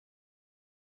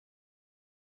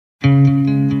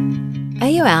Are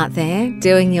you out there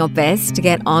doing your best to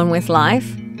get on with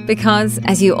life? Because,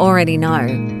 as you already know,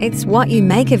 it's what you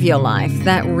make of your life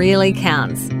that really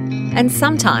counts. And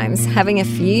sometimes having a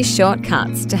few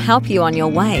shortcuts to help you on your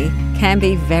way can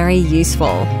be very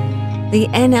useful. The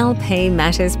NLP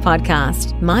Matters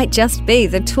Podcast might just be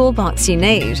the toolbox you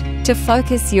need to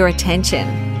focus your attention,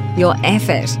 your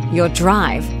effort, your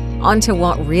drive onto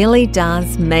what really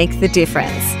does make the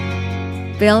difference.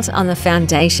 Built on the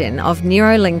foundation of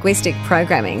neuro-linguistic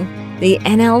programming, the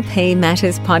NLP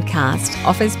Matters Podcast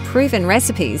offers proven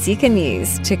recipes you can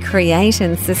use to create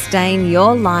and sustain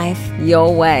your life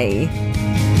your way.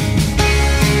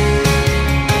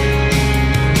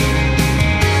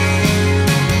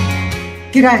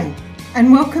 G'day,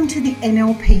 and welcome to the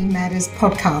NLP Matters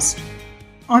Podcast.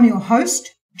 I'm your host,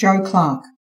 Jo Clark.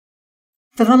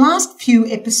 For the last few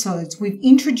episodes, we've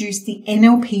introduced the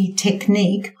NLP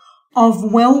technique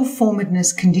of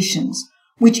well-formedness conditions,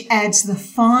 which adds the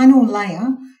final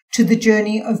layer to the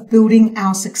journey of building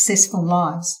our successful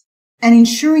lives and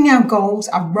ensuring our goals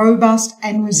are robust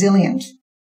and resilient.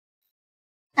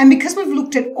 And because we've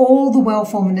looked at all the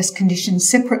well-formedness conditions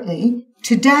separately,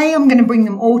 today I'm going to bring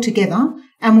them all together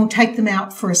and we'll take them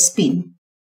out for a spin.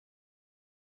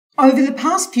 Over the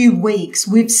past few weeks,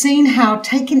 we've seen how,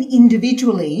 taken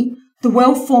individually, the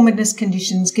well-formedness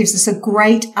conditions gives us a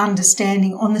great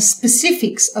understanding on the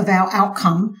specifics of our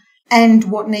outcome and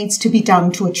what needs to be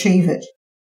done to achieve it.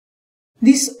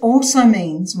 This also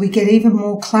means we get even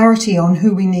more clarity on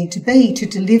who we need to be to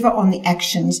deliver on the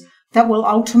actions that will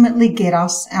ultimately get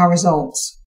us our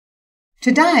results.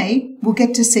 Today, we'll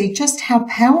get to see just how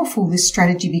powerful this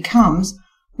strategy becomes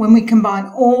when we combine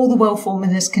all the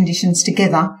well-formedness conditions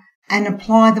together and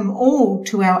apply them all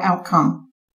to our outcome.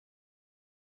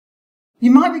 You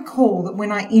might recall that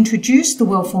when I introduced the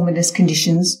well-formedness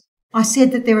conditions, I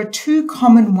said that there are two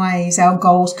common ways our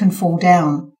goals can fall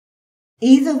down.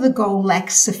 Either the goal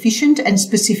lacks sufficient and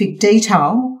specific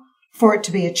detail for it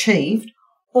to be achieved,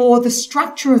 or the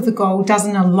structure of the goal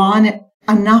doesn't align it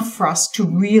enough for us to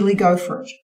really go for it.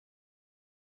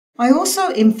 I also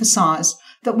emphasised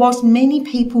that whilst many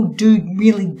people do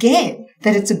really get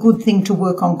that it's a good thing to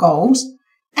work on goals,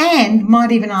 and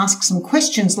might even ask some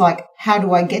questions like, how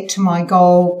do I get to my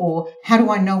goal? Or how do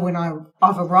I know when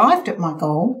I've arrived at my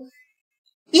goal?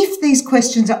 If these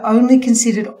questions are only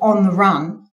considered on the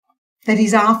run, that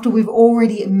is after we've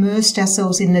already immersed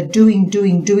ourselves in the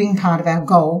doing part of our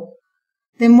goal,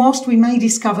 then whilst we may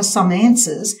discover some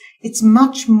answers, it's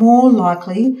much more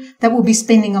likely that we'll be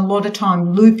spending a lot of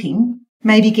time looping,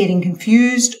 maybe getting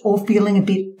confused or feeling a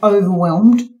bit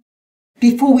overwhelmed,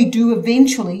 before we do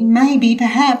eventually, maybe,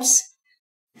 perhaps,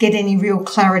 get any real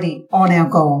clarity on our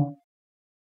goal.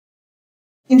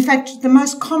 In fact, the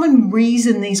most common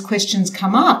reason these questions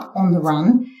come up on the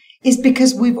run is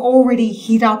because we've already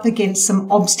hit up against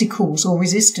some obstacles or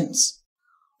resistance,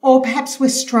 or perhaps we're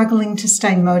struggling to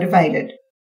stay motivated.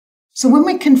 So when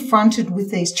we're confronted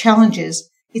with these challenges,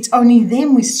 it's only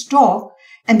then we stop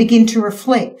and begin to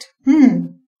reflect,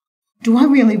 do I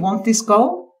really want this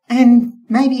goal? And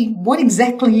maybe what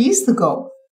exactly is the goal?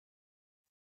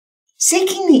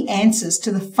 Seeking the answers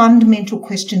to the fundamental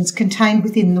questions contained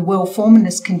within the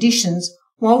well-formedness conditions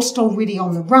whilst already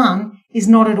on the run is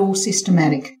not at all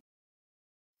systematic.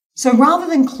 So rather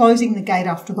than closing the gate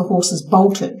after the horse has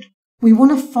bolted, we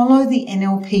want to follow the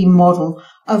NLP model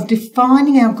of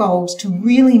defining our goals to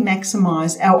really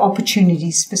maximise our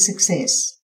opportunities for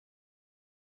success.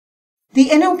 The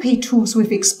NLP tools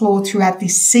we've explored throughout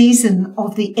this season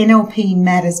of the NLP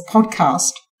Matters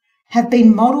podcast have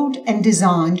been modelled and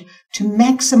designed to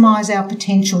maximise our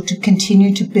potential to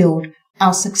continue to build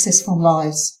our successful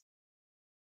lives.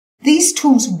 These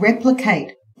tools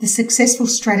replicate the successful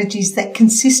strategies that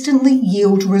consistently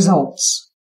yield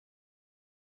results.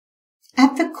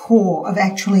 At the core of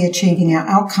actually achieving our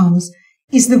outcomes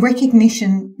is the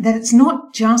recognition that it's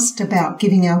not just about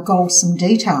giving our goals some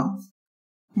detail.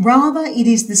 Rather, it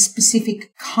is the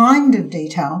specific kind of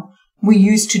detail we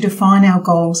use to define our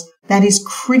goals that is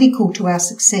critical to our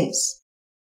success.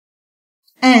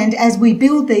 And as we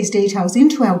build these details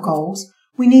into our goals,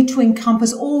 we need to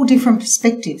encompass all different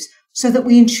perspectives so that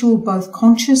we ensure both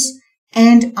conscious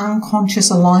and unconscious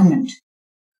alignment.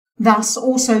 Thus,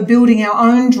 also building our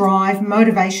own drive,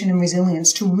 motivation and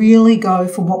resilience to really go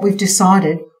for what we've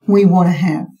decided we want to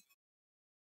have.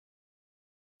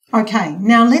 Okay,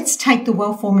 now let's take the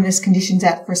well-formedness conditions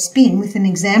out for a spin with an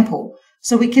example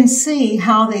so we can see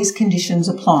how these conditions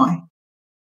apply.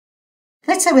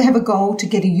 Let's say we have a goal to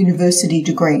get a university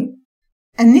degree,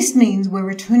 and this means we're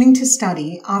returning to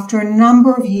study after a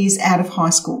number of years out of high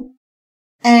school.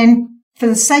 And For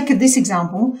the sake of this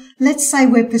example, let's say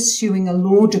we're pursuing a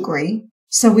law degree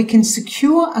so we can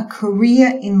secure a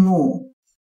career in law.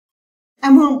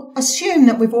 And we'll assume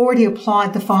that we've already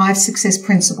applied the 5 success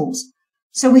principles.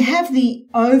 So we have the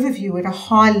overview at a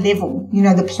high level,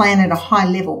 the plan at a high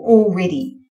level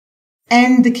already.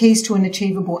 And the keys to an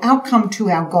achievable outcome to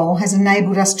our goal has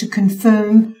enabled us to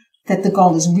confirm that the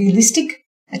goal is realistic,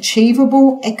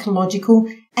 achievable,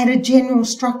 ecological, at a general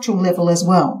structural level as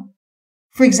well.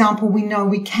 For example, we know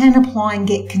we can apply and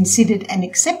get considered and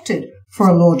accepted for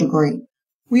a law degree.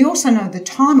 We also know the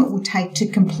time it will take to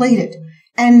complete it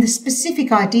and the specific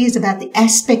ideas about the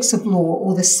aspects of law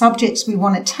or the subjects we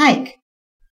want to take.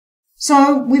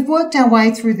 So we've worked our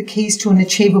way through the keys to an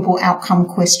achievable outcome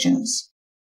questions.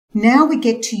 Now we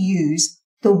get to use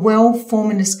the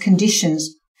Well-Formedness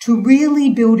Conditions to really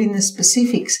build in the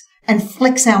specifics and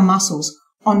flex our muscles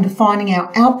on defining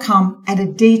our outcome at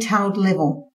a detailed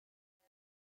level.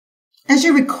 As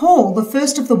you recall, the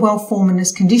first of the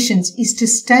Well-Formedness Conditions is to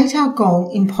state our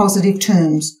goal in positive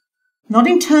terms, not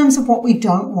in terms of what we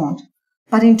don't want,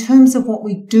 but in terms of what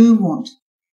we do want.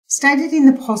 Stated in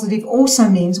the positive also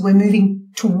means we're moving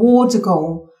towards a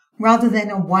goal rather than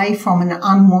away from an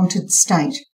unwanted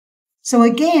state. So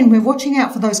again, we're watching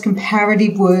out for those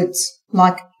comparative words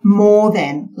like more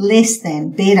than, less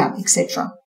than, better,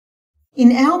 etc.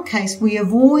 In our case, we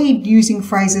avoid using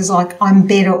phrases like I'm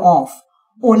better off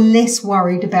or less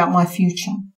worried about my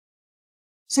future.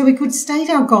 So we could state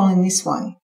our goal in this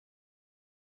way.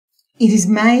 It is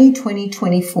May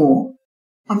 2024.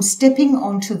 I'm stepping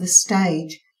onto the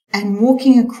stage and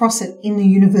walking across it in the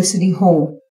university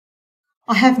hall.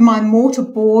 I have my mortar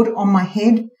board on my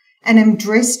head and am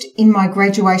dressed in my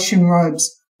graduation robes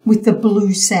with the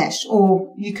blue sash,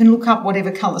 or you can look up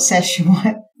whatever colour sash you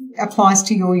want applies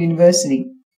to your university.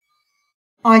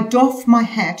 I doff my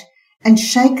hat and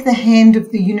shake the hand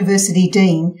of the university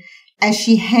dean as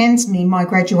she hands me my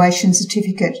graduation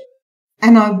certificate,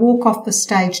 and I walk off the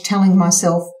stage telling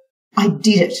myself, I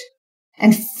did it,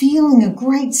 and feeling a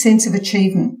great sense of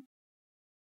achievement.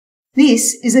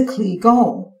 This is a clear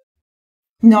goal.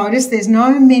 Notice there's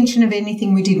no mention of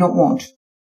anything we did not want.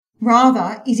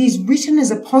 Rather, it is written as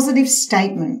a positive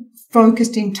statement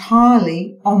focused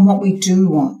entirely on what we do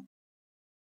want.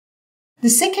 The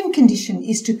second condition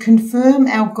is to confirm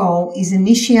our goal is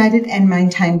initiated and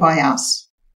maintained by us.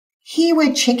 Here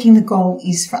we're checking the goal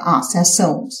is for us,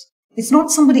 ourselves. It's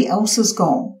not somebody else's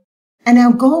goal. And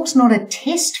our goal's not a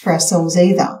test for ourselves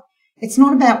either. It's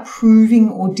not about proving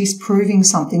or disproving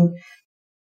something.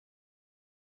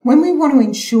 When we want to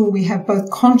ensure we have both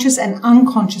conscious and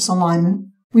unconscious alignment,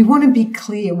 we want to be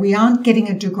clear we aren't getting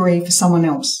a degree for someone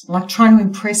else, like trying to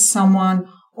impress someone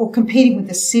or competing with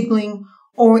a sibling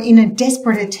or in a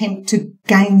desperate attempt to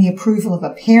gain the approval of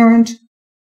a parent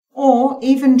or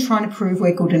even trying to prove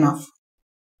we're good enough.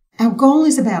 Our goal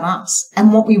is about us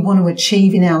and what we want to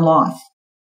achieve in our life.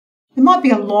 It might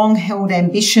be a long-held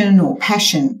ambition or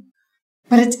passion,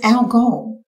 but it's our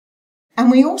goal. And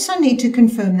we also need to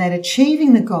confirm that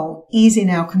achieving the goal is in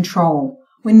our control.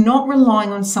 We're not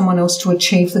relying on someone else to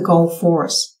achieve the goal for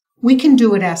us. We can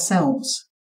do it ourselves.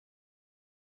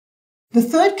 The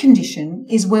third condition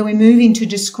is where we move into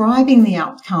describing the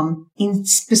outcome in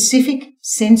specific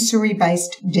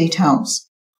sensory-based details.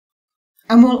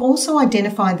 And we'll also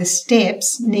identify the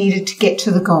steps needed to get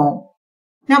to the goal.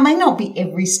 Now, it may not be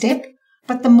every step,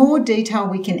 but the more detail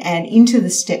we can add into the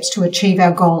steps to achieve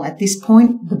our goal at this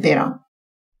point, the better.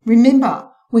 Remember,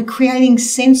 we're creating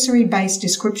sensory-based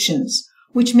descriptions,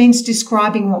 which means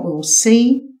describing what we will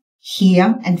see,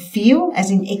 hear and feel, as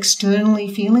in externally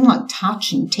feeling like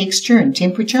touch and texture and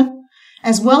temperature,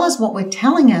 as well as what we're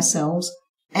telling ourselves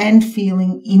and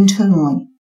feeling internally.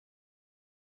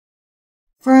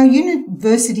 For our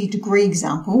university degree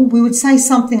example, we would say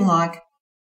something like,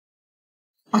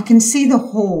 I can see the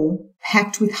hall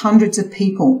packed with hundreds of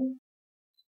people.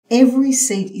 Every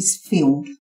seat is filled.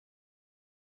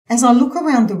 As I look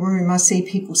around the room, I see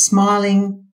people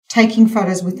smiling, taking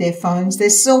photos with their phones.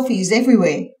 There's selfies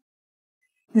everywhere.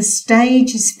 The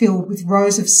stage is filled with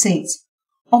rows of seats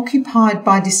occupied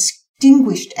by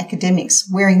distinguished academics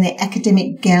wearing their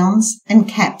academic gowns and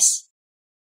caps.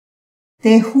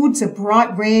 Their hoods are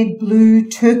bright red, blue,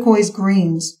 turquoise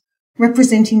greens,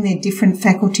 representing their different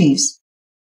faculties.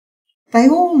 They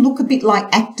all look a bit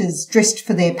like actors dressed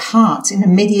for their parts in a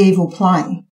medieval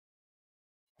play.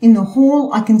 In the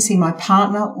hall, I can see my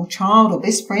partner or child or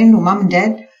best friend or mum and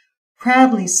dad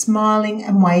proudly smiling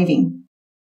and waving.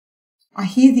 I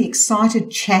hear the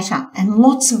excited chatter and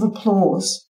lots of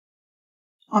applause.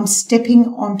 I'm stepping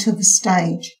onto the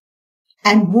stage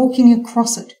and walking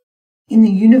across it in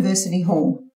the university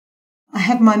hall. I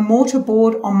have my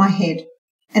mortarboard on my head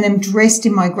and am dressed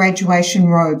in my graduation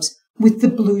robes with the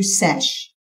blue sash.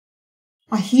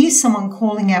 I hear someone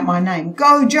calling out my name,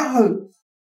 "Go, Joe!"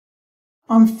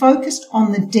 I'm focused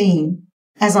on the dean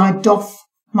as I doff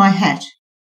my hat,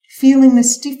 feeling the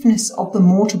stiffness of the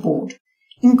mortarboard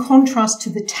in contrast to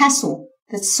the tassel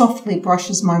that softly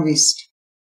brushes my wrist.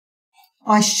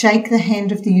 I shake the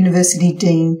hand of the university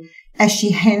dean as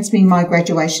she hands me my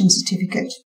graduation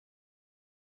certificate.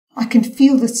 I can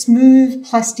feel the smooth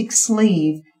plastic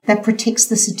sleeve that protects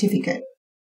the certificate.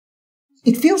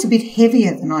 It feels a bit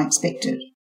heavier than I expected.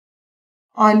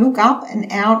 I look up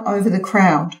and out over the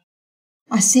crowd.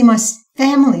 I see my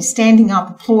family standing up,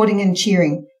 applauding and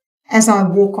cheering as I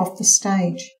walk off the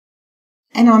stage.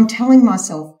 And I'm telling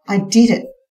myself, I did it.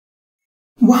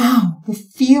 Wow, the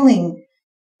feeling,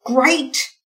 great.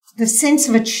 The sense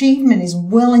of achievement is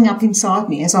welling up inside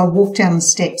me as I walk down the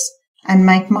steps and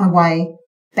make my way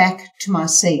back to my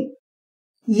seat.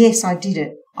 Yes, I did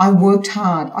it. I worked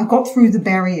hard. I got through the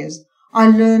barriers. I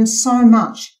learned so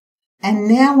much. And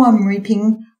now I'm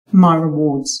reaping my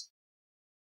rewards.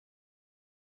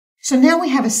 So now we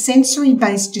have a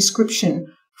sensory-based description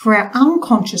for our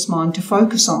unconscious mind to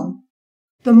focus on.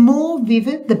 The more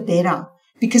vivid, the better,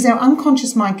 because our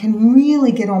unconscious mind can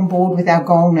really get on board with our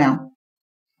goal now.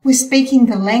 We're speaking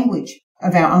the language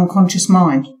of our unconscious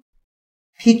mind.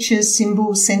 Pictures,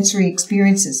 symbols, sensory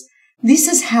experiences. This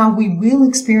is how we will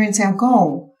experience our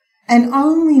goal, and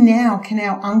only now can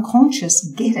our unconscious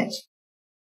get it.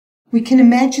 We can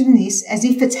imagine this as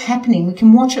if it's happening. We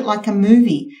can watch it like a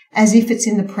movie, as if it's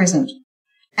in the present.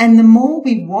 And the more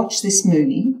we watch this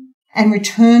movie and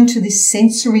return to this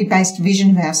sensory-based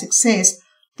vision of our success,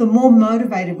 the more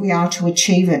motivated we are to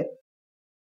achieve it.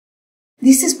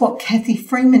 This is what Kathy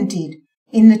Freeman did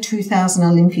in the 2000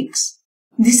 Olympics.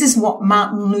 This is what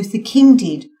Martin Luther King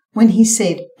did when he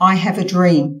said, "I have a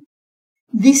dream."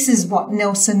 This is what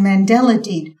Nelson Mandela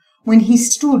did when he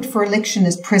stood for election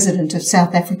as President of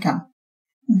South Africa.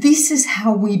 This is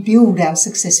how we build our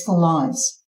successful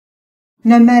lives.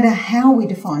 No matter how we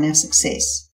define our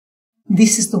success,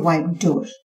 this is the way we do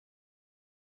it.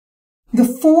 The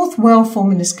fourth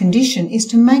well-formedness condition is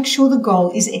to make sure the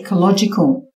goal is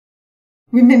ecological.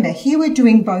 Remember, here we're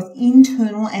doing both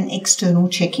internal and external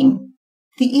checking.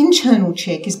 The internal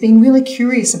check is being really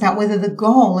curious about whether the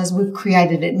goal, as we've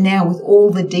created it now with all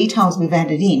the details we've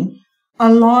added in,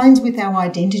 aligns with our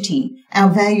identity, our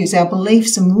values, our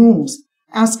beliefs and rules,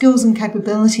 our skills and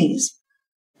capabilities,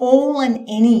 all and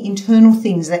any internal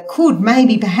things that could,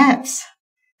 maybe, perhaps,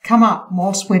 come up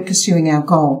whilst we're pursuing our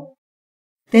goal.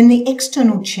 Then the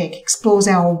external check explores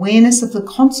our awareness of the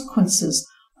consequences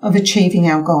of achieving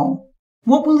our goal.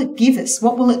 What will it give us?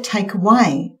 What will it take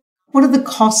away? What are the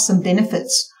costs and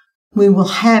benefits we will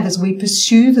have as we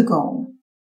pursue the goal?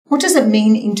 What does it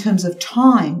mean in terms of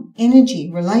time, energy,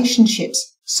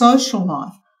 relationships, social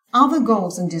life, other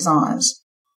goals and desires?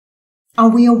 Are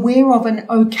we aware of and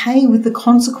okay with the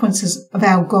consequences of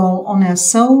our goal on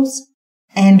ourselves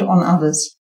and on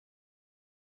others?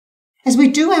 As we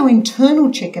do our internal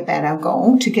check about our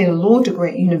goal to get a law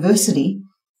degree at university,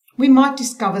 we might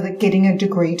discover that getting a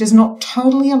degree does not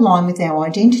totally align with our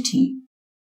identity.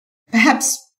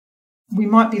 Perhaps we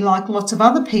might be like lots of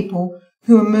other people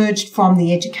who emerged from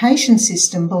the education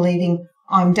system believing,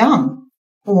 "I'm dumb,"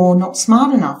 or "not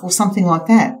smart enough," or something like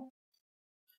that.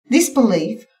 This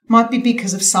belief might be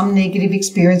because of some negative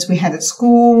experience we had at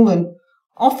school, and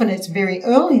often it's very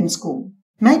early in school.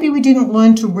 Maybe we didn't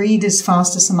learn to read as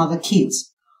fast as some other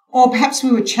kids, or perhaps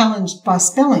we were challenged by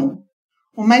spelling,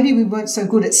 or maybe we weren't so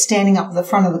good at standing up at the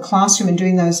front of the classroom and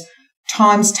doing those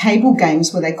times table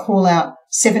games where they call out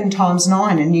 7 times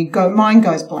 9 and mind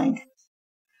goes blank.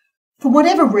 For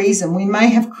whatever reason, we may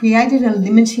have created a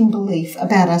limiting belief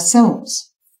about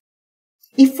ourselves.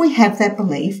 If we have that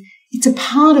belief, it's a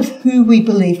part of who we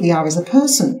believe we are as a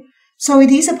person, so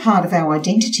it is a part of our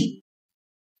identity.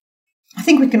 I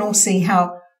think we can all see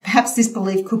how perhaps this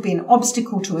belief could be an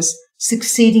obstacle to us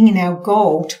succeeding in our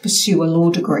goal to pursue a law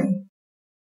degree.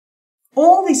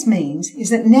 All this means is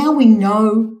that now we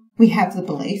know we have the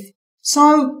belief,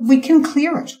 so we can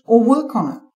clear it or work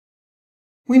on it.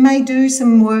 We may do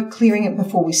some work clearing it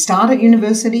before we start at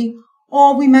university,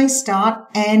 or we may start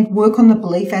and work on the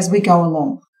belief as we go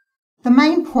along. The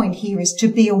main point here is to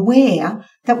be aware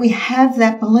that we have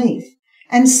that belief,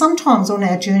 and sometimes on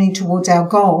our journey towards our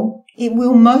goal, it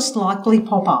will most likely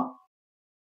pop up.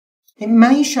 It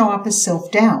may show up as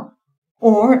self-doubt,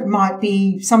 or it might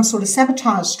be some sort of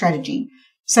sabotage strategy,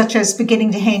 such as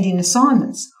forgetting to hand in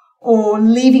assignments or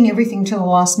leaving everything till the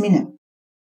last minute.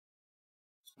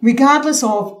 Regardless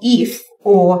of if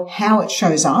or how it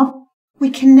shows up, we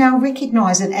can now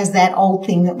recognise it as that old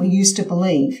thing that we used to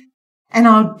believe, and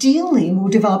ideally we'll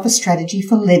develop a strategy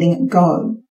for letting it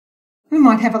go. We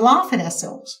might have a laugh at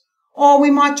ourselves, or we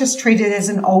might just treat it as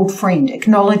an old friend,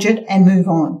 acknowledge it and move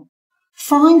on.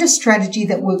 Find a strategy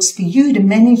that works for you to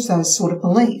manage those sort of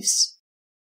beliefs.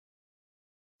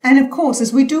 And of course,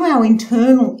 as we do our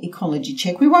internal ecology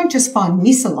check, we won't just find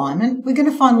misalignment, we're going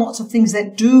to find lots of things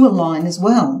that do align as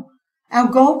well. Our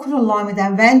goal could align with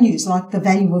our values, like the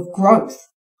value of growth,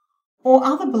 or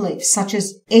other beliefs such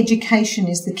as education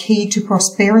is the key to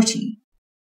prosperity.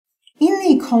 In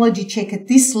the ecology check at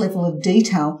this level of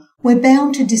detail, we're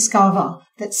bound to discover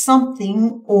that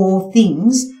something or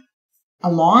things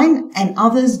align and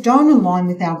others don't align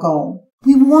with our goal.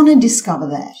 We want to discover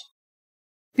that.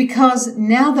 Because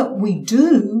now that we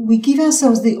do, we give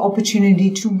ourselves the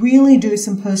opportunity to really do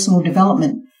some personal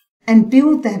development and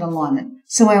build that alignment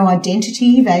so our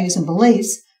identity, values and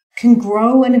beliefs can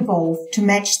grow and evolve to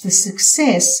match the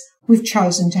success we've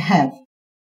chosen to have.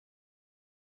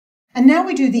 And now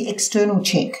we do the external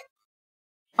check.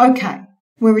 Okay,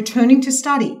 we're returning to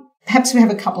study. Perhaps we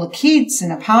have a couple of kids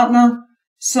and a partner.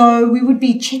 So we would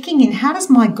be checking in, how does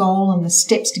my goal and the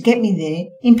steps to get me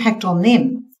there impact on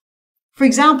them? For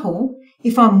example,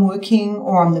 if I'm working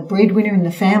or I'm the breadwinner in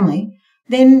the family,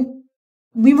 then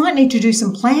we might need to do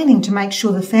some planning to make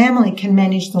sure the family can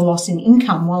manage the loss in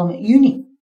income while I'm at uni.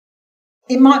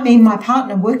 It might mean my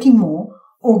partner working more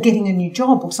or getting a new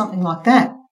job or something like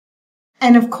that.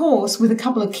 And of course, with a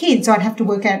couple of kids, I'd have to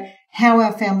work out how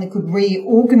our family could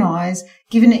reorganise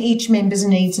given each member's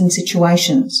needs and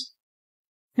situations.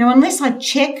 Now, unless I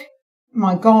check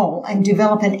my goal and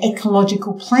develop an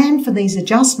ecological plan for these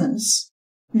adjustments,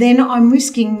 then I'm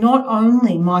risking not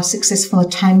only my successful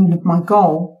attainment of my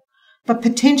goal, but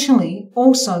potentially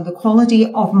also the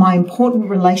quality of my important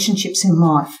relationships in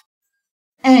life.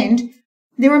 And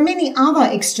there are many other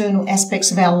external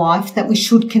aspects of our life that we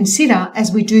should consider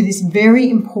as we do this very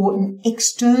important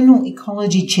external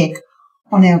ecology check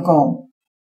on our goal.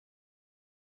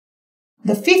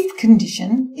 The fifth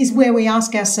condition is where we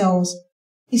ask ourselves,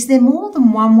 is there more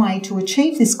than one way to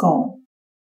achieve this goal?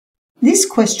 This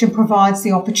question provides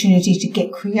the opportunity to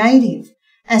get creative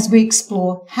as we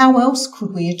explore how else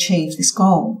could we achieve this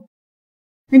goal.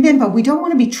 Remember, we don't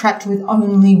want to be trapped with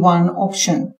only one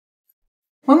option.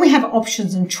 When we have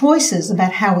options and choices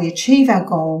about how we achieve our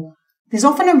goal, there's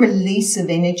often a release of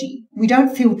energy. We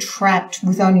don't feel trapped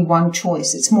with only one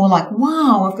choice. It's more like,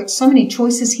 wow, I've got so many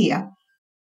choices here.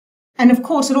 And of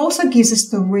course, it also gives us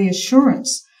the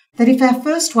reassurance that if our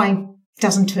first way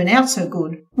doesn't turn out so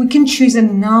good, we can choose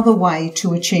another way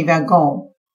to achieve our goal.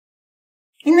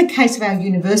 In the case of our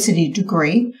university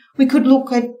degree, we could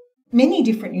look at many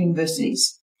different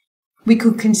universities. We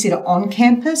could consider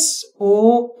on-campus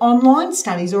or online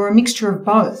studies or a mixture of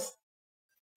both.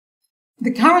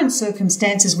 The current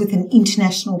circumstances with an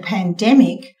international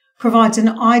pandemic provides an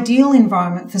ideal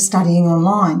environment for studying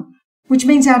online, which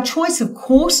means our choice of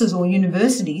courses or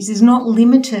universities is not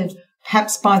limited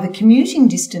perhaps by the commuting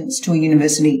distance to a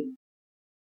university.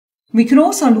 We can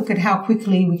also look at how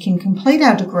quickly we can complete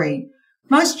our degree.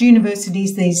 Most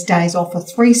universities these days offer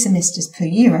 3 semesters per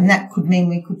year, and that could mean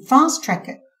we could fast-track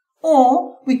it,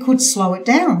 or we could slow it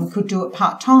down. We could do it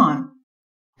part-time.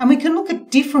 And we can look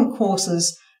at different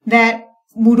courses that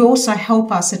would also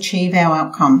help us achieve our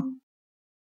outcome.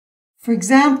 For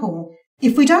example,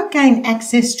 if we don't gain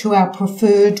access to our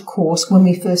preferred course when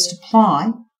we first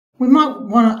apply, we might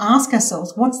want to ask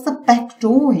ourselves, what's the back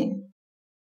door in?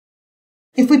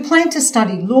 If we plan to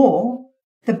study law,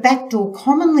 the back door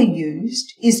commonly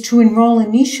used is to enrol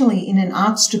initially in an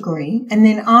arts degree and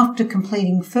then after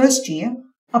completing first year,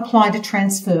 apply to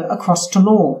transfer across to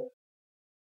law.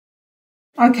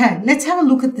 Okay, let's have a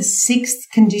look at the 6th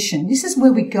condition. This is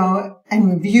where we go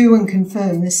and review and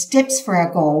confirm the steps for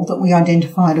our goal that we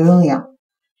identified earlier.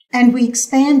 And we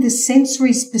expand the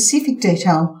sensory specific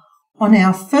detail on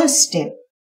our first step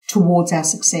towards our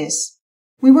success.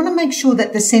 We want to make sure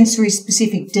that the sensory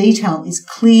specific detail is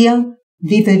clear,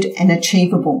 vivid and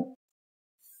achievable.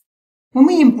 When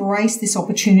we embrace this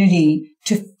opportunity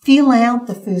to fill out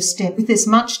the first step with as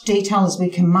much detail as we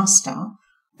can muster,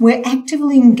 we're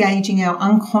actively engaging our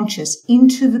unconscious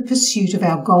into the pursuit of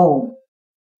our goal.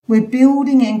 We're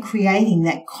building and creating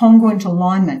that congruent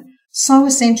alignment so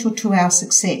essential to our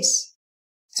success.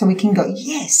 So we can go,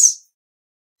 yes.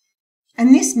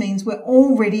 And this means we're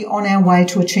already on our way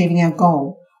to achieving our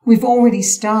goal. We've already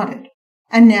started.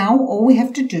 And now all we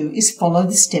have to do is follow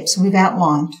the steps we've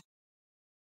outlined.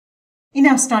 In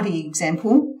our study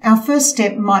example, our first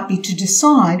step might be to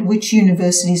decide which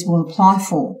universities we'll apply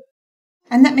for.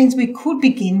 And that means we could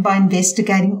begin by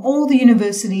investigating all the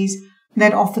universities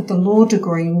that offered the law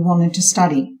degree we wanted to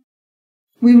study.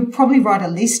 We would probably write a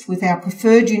list with our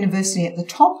preferred university at the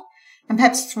top and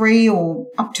perhaps 3 or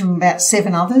up to about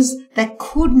 7 others that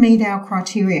could meet our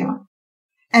criteria.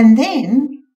 And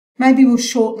then maybe we'll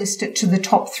shortlist it to the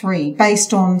top 3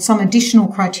 based on some additional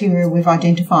criteria we've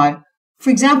identified. For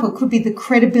example, it could be the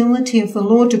credibility of the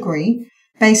law degree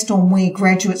based on where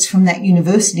graduates from that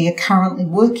university are currently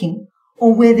working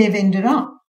or where they've ended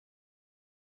up.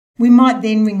 We might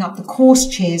then ring up the course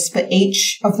chairs for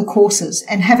each of the courses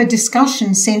and have a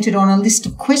discussion centred on a list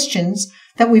of questions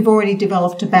that we've already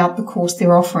developed about the course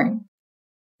they're offering.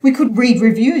 We could read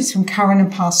reviews from current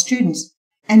and past students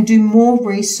and do more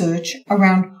research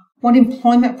around what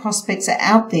employment prospects are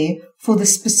out there for the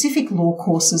specific law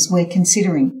courses we're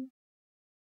considering.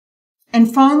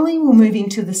 And finally, we'll move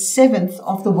into the 7th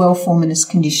of the Well-Formedness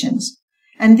Conditions.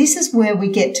 And this is where we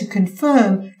get to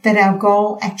confirm that our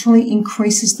goal actually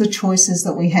increases the choices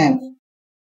that we have.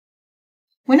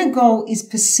 When a goal is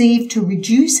perceived to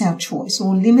reduce our choice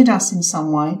or limit us in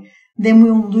some way, then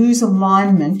we'll lose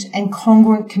alignment and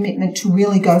congruent commitment to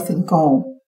really go for the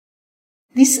goal.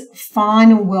 This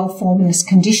final well-formedness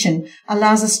condition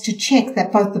allows us to check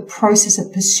that both the process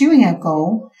of pursuing our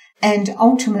goal and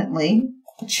ultimately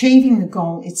achieving the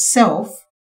goal itself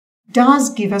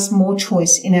does give us more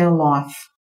choice in our life.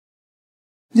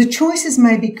 The choices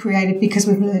may be created because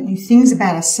we've learned new things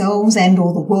about ourselves and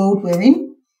or the world we're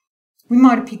in. We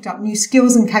might have picked up new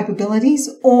skills and capabilities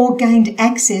or gained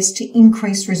access to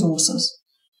increased resources.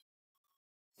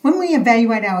 When we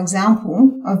evaluate our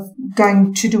example of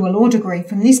going to do a law degree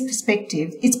from this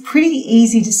perspective, it's pretty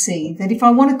easy to see that if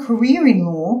I want a career in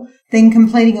law, then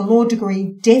completing a law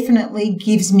degree definitely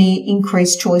gives me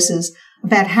increased choices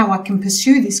about how I can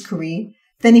pursue this career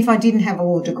than if I didn't have a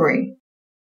law degree.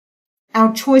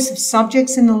 Our choice of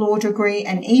subjects in the law degree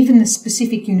and even the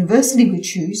specific university we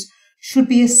choose should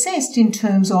be assessed in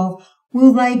terms of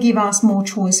will they give us more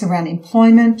choice around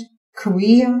employment,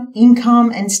 career,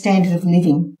 income and standard of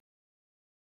living.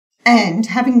 And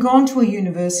having gone to a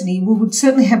university, we would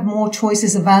certainly have more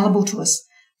choices available to us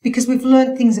because we've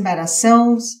learned things about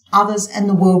ourselves, others and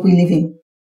the world we live in.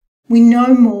 We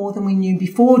know more than we knew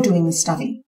before doing the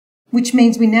study, which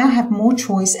means we now have more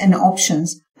choice and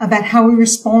options about how we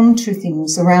respond to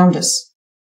things around us.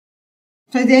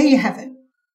 So there you have it.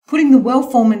 Putting the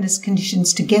well-formedness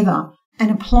conditions together and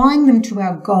applying them to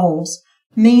our goals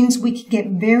means we can get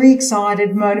very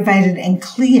excited, motivated and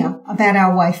clear about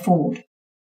our way forward.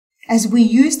 As we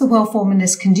use the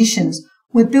well-formedness conditions,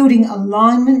 we're building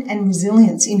alignment and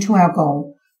resilience into our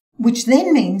goal, which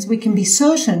then means we can be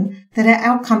certain that our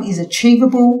outcome is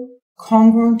achievable,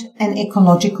 congruent and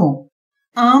ecological.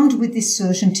 Armed with this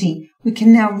certainty, we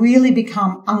can now really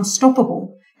become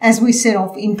unstoppable as we set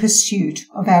off in pursuit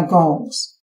of our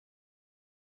goals.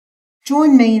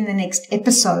 Join me in the next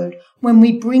episode when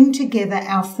we bring together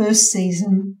our first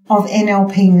season of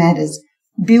NLP Matters,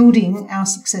 Building Our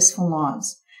Successful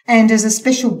Lives. And as a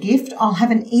special gift, I'll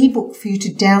have an ebook for you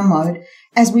to download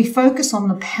as we focus on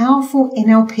the powerful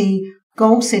NLP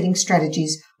goal-setting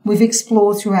strategies we've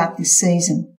explored throughout this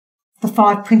season. The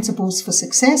 5 principles for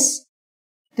success,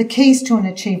 the keys to an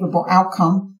achievable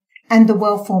outcome, and the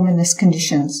well-formedness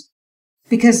conditions.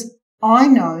 Because I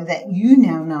know that you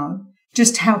now know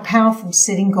just how powerful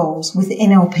setting goals with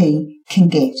NLP can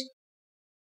get.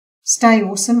 Stay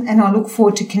awesome, and I look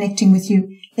forward to connecting with you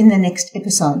in the next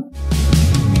episode.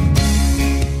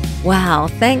 Wow,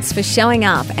 thanks for showing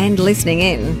up and listening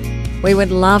in. We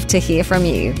would love to hear from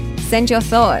you. Send your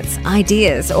thoughts,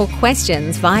 ideas, or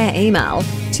questions via email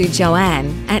to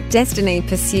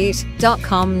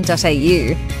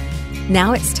joanne@destinypursuit.com.au.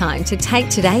 Now it's time to take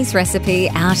today's recipe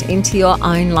out into your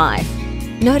own life.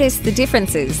 Notice the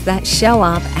differences that show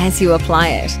up as you apply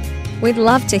it. We'd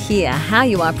love to hear how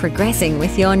you are progressing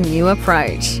with your new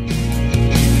approach.